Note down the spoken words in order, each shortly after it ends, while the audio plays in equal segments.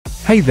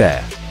Hey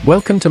there,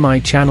 welcome to my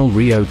channel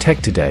Rio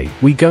Tech. Today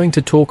we're going to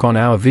talk on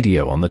our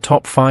video on the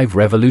top 5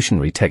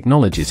 revolutionary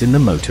technologies in the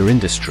motor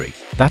industry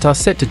that are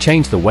set to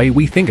change the way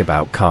we think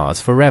about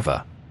cars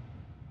forever.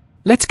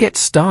 Let's get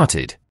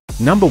started.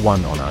 Number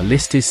 1 on our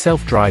list is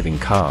self-driving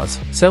cars.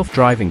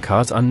 Self-driving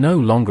cars are no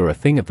longer a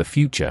thing of the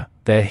future,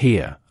 they're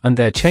here, and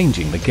they're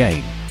changing the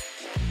game.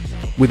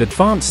 With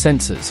advanced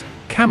sensors,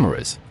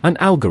 cameras, and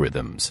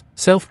algorithms,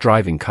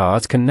 self-driving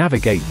cars can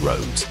navigate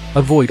roads,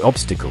 avoid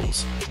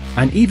obstacles,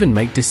 and even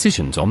make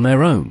decisions on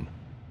their own.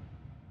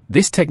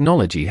 This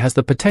technology has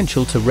the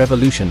potential to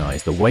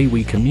revolutionize the way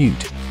we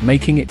commute,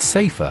 making it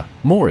safer,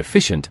 more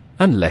efficient,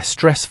 and less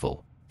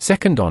stressful.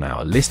 Second on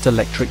our list,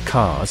 electric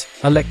cars.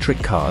 Electric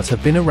cars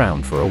have been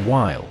around for a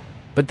while,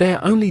 but they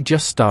are only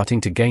just starting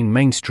to gain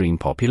mainstream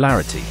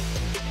popularity.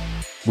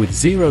 With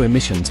zero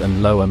emissions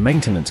and lower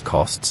maintenance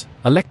costs,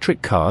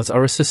 electric cars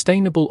are a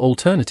sustainable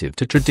alternative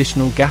to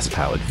traditional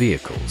gas-powered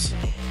vehicles.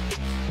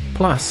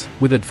 Plus,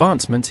 with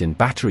advancements in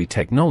battery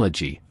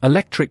technology,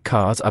 electric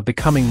cars are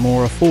becoming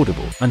more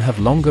affordable and have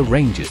longer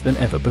ranges than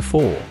ever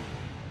before.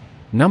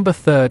 Number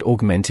 3,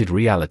 augmented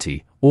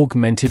reality.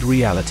 Augmented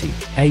reality,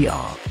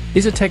 AR,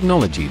 is a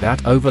technology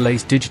that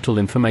overlays digital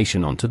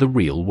information onto the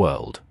real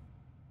world.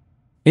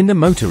 In the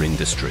motor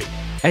industry,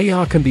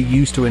 AR can be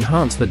used to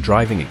enhance the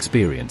driving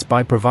experience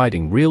by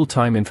providing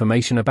real-time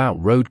information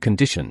about road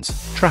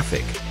conditions,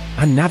 traffic,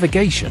 and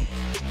navigation.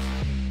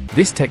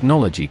 This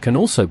technology can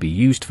also be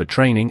used for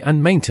training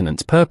and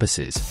maintenance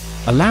purposes,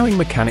 allowing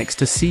mechanics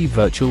to see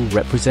virtual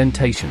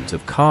representations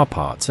of car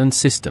parts and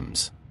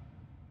systems.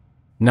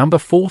 Number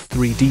 4,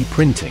 3D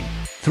printing.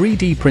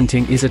 3D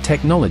printing is a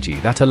technology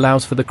that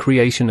allows for the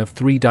creation of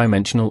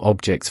three-dimensional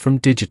objects from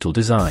digital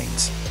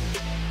designs.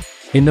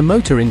 In the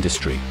motor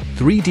industry,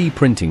 3D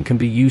printing can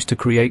be used to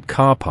create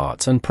car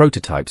parts and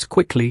prototypes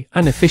quickly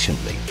and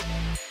efficiently.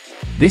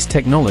 This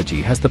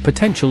technology has the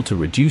potential to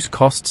reduce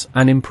costs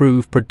and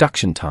improve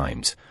production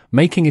times,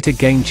 making it a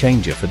game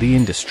changer for the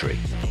industry.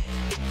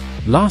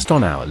 Last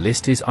on our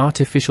list is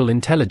artificial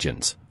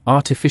intelligence.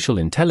 Artificial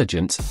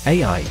intelligence,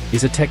 AI,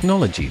 is a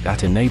technology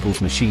that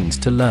enables machines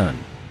to learn,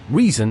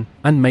 reason,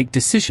 and make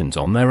decisions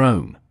on their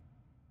own.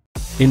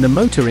 In the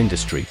motor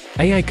industry,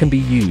 AI can be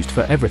used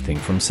for everything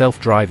from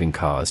self-driving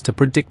cars to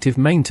predictive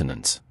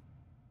maintenance.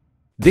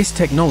 This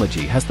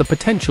technology has the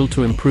potential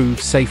to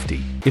improve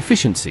safety,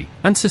 efficiency,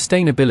 and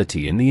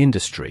sustainability in the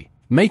industry,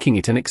 making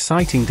it an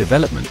exciting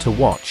development to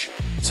watch.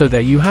 So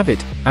there you have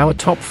it, our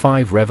top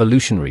 5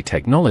 revolutionary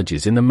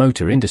technologies in the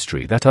motor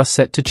industry that are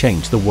set to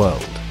change the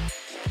world.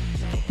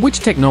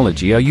 Which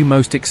technology are you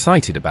most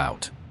excited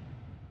about?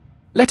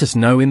 Let us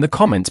know in the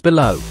comments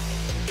below.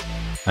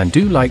 And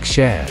do like,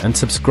 share, and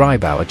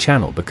subscribe our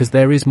channel because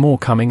there is more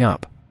coming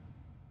up.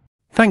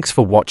 Thanks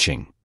for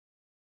watching.